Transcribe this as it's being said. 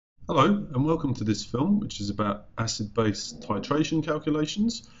Hello and welcome to this film, which is about acid-base titration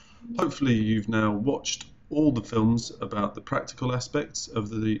calculations. Hopefully you've now watched all the films about the practical aspects of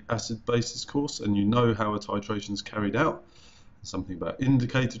the acid-bases course and you know how a titration is carried out, something about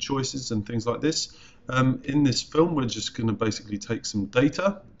indicator choices and things like this. In this film we're just going to basically take some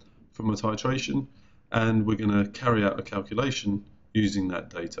data from a titration and we're going to carry out a calculation using that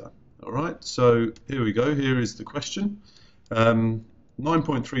data. Alright, so here we go, here is the question.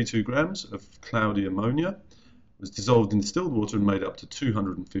 9.32 grams of cloudy ammonia was dissolved in distilled water and made up to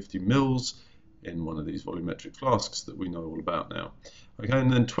 250 mils in one of these volumetric flasks that we know all about now. Okay,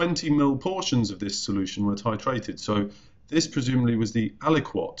 and then 20 ml portions of this solution were titrated. So this presumably was the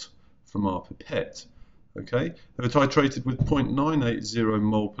aliquot from our pipette. Okay, they were titrated with 0.980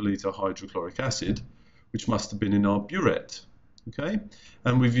 mole per litre hydrochloric acid, which must have been in our burette. Okay,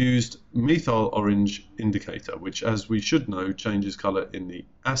 and we've used methyl orange indicator, which, as we should know, changes colour in the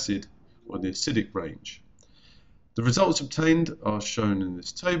acid or the acidic range. The results obtained are shown in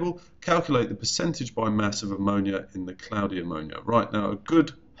this table. Calculate the percentage by mass of ammonia in the cloudy ammonia. Right, now a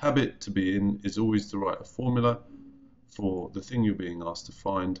good habit to be in is always to write a formula for the thing you're being asked to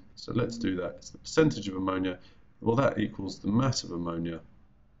find. So let's do that. It's the percentage of ammonia. Well, that equals the mass of ammonia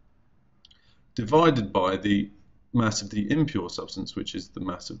divided by the mass of the impure substance, which is the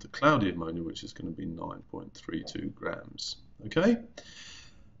mass of the cloudy ammonia, which is going to be 9.32 grams. Okay,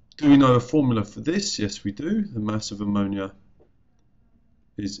 do we know a formula for this? Yes, we do. The mass of ammonia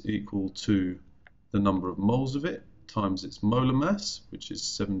is equal to the number of moles of it times its molar mass, which is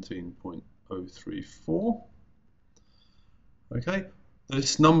 17.034. Okay,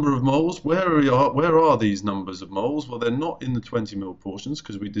 this number of moles, where are these numbers of moles? Well, they're not in the 20 ml portions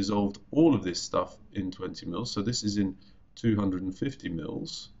because we dissolved all of this stuff in 20 ml. So this is in 250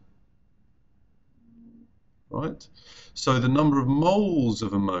 mils, right? So the number of moles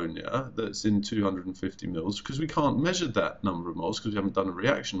of ammonia that's in 250 mils, because we can't measure that number of moles because we haven't done a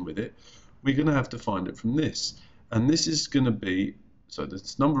reaction with it, we're going to have to find it from this. And this is going to be, so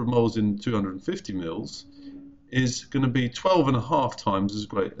this number of moles in 250 mils is going to be 12.5 times as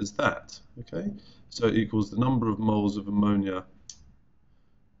great as that. Okay, so it equals the number of moles of ammonia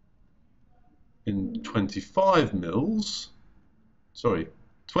in 20 mils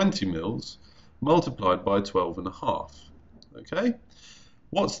multiplied by 12.5. Okay,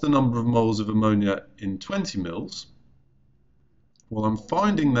 what's the number of moles of ammonia in 20 mils? Well, I'm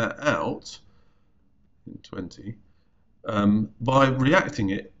finding that out in 20 by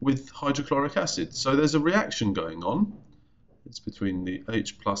reacting it with hydrochloric acid. So there's a reaction going on. It's between the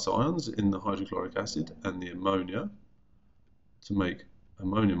H plus ions in the hydrochloric acid and the ammonia to make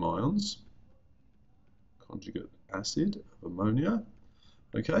ammonium ions, conjugate acid of ammonia.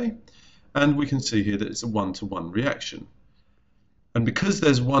 Okay, and we can see here that it's a one-to-one reaction. And because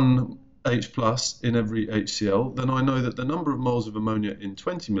there's one H plus in every HCl, then I know that the number of moles of ammonia in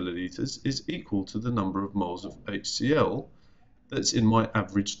 20 milliliters is equal to the number of moles of HCl that's in my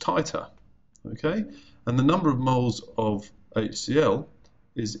average titer. Okay, and the number of moles of HCl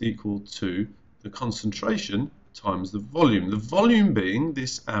is equal to the concentration times the volume being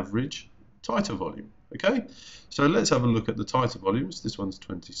this average titer volume. Okay, so let's have a look at the titer volumes. This one's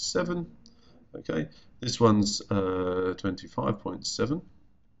 27. Okay, this one's 25.7.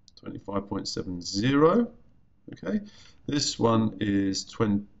 25.70. Okay, this one is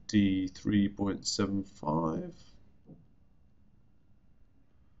 23.75.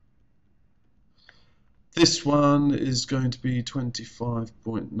 This one is going to be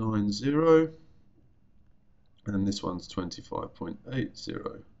 25.90, and this one's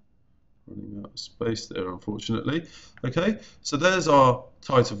 25.80. Running out of space there, unfortunately. Okay, so there's our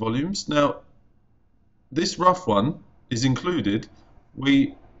titer volumes. Now, this rough one is included.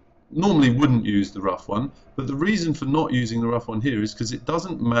 We normally wouldn't use the rough one, but the reason for not using the rough one here is because it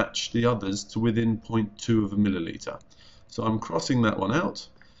doesn't match the others to within 0.2 of a milliliter. So I'm crossing that one out.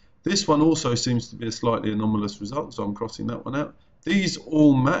 This one also seems to be a slightly anomalous result, so I'm crossing that one out. These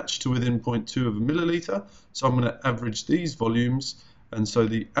all match to within 0.2 of a milliliter, so I'm going to average these volumes, and so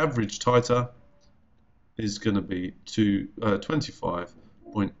the average titer is going to be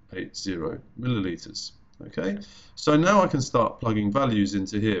 25.80 milliliters. Okay, so now I can start plugging values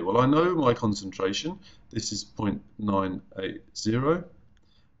into here. Well, I know my concentration. This is 0.980.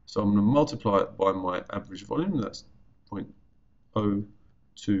 So I'm going to multiply it by my average volume. That's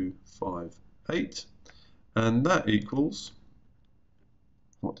 0.0258. And that equals,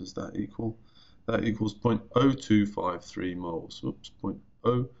 what does that equal? That equals 0.0253 moles. Oops,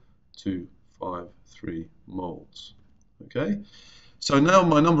 0.0253 moles. Okay. So now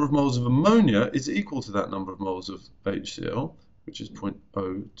my number of moles of ammonia is equal to that number of moles of HCl, which is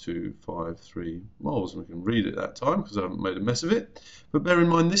 0.0253 moles. And we can read it that time because I haven't made a mess of it. But bear in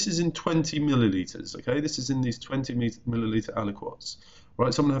mind, this is in 20 millilitres, okay? This is in these 20 millilitre aliquots.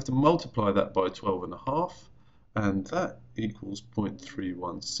 Right, so I'm going to have to multiply that by 12.5, and that equals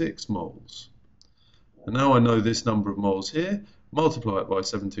 0.316 moles. And now I know this number of moles here, multiply it by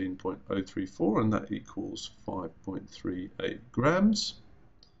 17.034, and that equals 5.38 grams.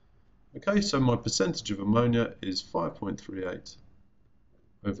 Okay, so my percentage of ammonia is 5.38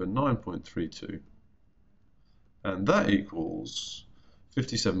 over 9.32, and that equals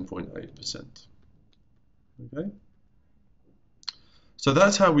 57.8%. Okay, so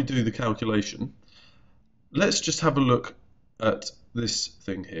that's how we do the calculation. Let's just have a look at this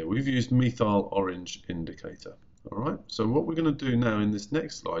thing here. We've used methyl orange indicator. All right, so what we're going to do now in this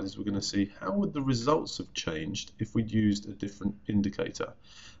next slide is we're going to see how would the results have changed if we'd used a different indicator.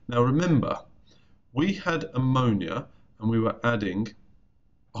 Now remember, we had ammonia and we were adding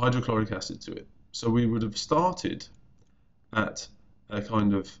hydrochloric acid to it. So we would have started at a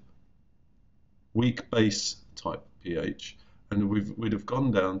kind of weak base type pH, and we'd have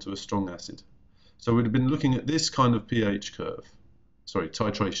gone down to a strong acid. So we'd have been looking at this kind of pH curve, sorry,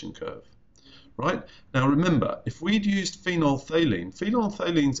 titration curve. Right? Now remember, if we'd used phenolphthalein,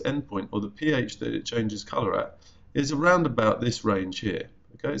 phenolphthalene's endpoint, or the pH that it changes colour at, is around about this range here.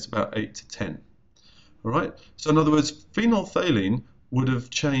 Okay, it's about 8 to 10. All right? So in other words, phenolphthalein would have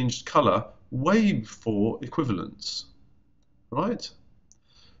changed colour way before equivalence. Right?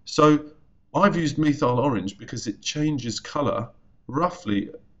 So I've used methyl orange because it changes colour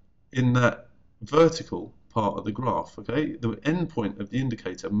roughly in that vertical part of the graph. Okay, the endpoint of the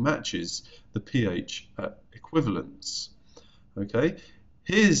indicator matches the pH at equivalence. Okay,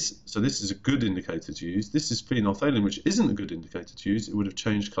 so this is a good indicator to use. This is phenolphthalein, which isn't a good indicator to use. It would have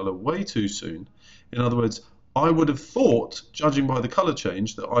changed colour way too soon. In other words, I would have thought, judging by the colour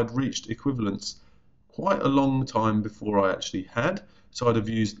change, that I'd reached equivalence quite a long time before I actually had. So I'd have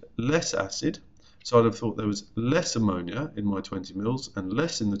used less acid. So I'd have thought there was less ammonia in my 20 mils and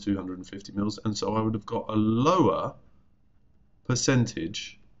less in the 250 mils, and so I would have got a lower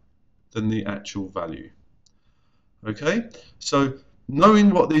percentage than the actual value. Okay, so knowing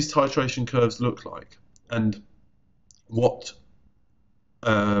what these titration curves look like and what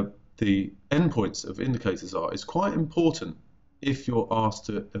the endpoints of indicators are is quite important if you're asked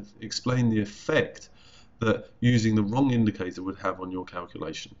to explain the effect that using the wrong indicator would have on your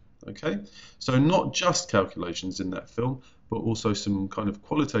calculation. Okay, so not just calculations in that film, but also some kind of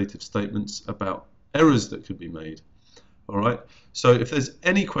qualitative statements about errors that could be made. All right, so if there's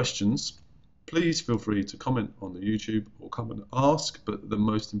any questions, please feel free to comment on the YouTube or come and ask. But the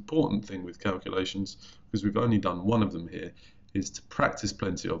most important thing with calculations, because we've only done one of them here, is to practice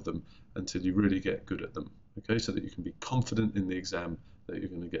plenty of them until you really get good at them. Okay, so that you can be confident in the exam that you're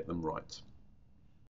going to get them right.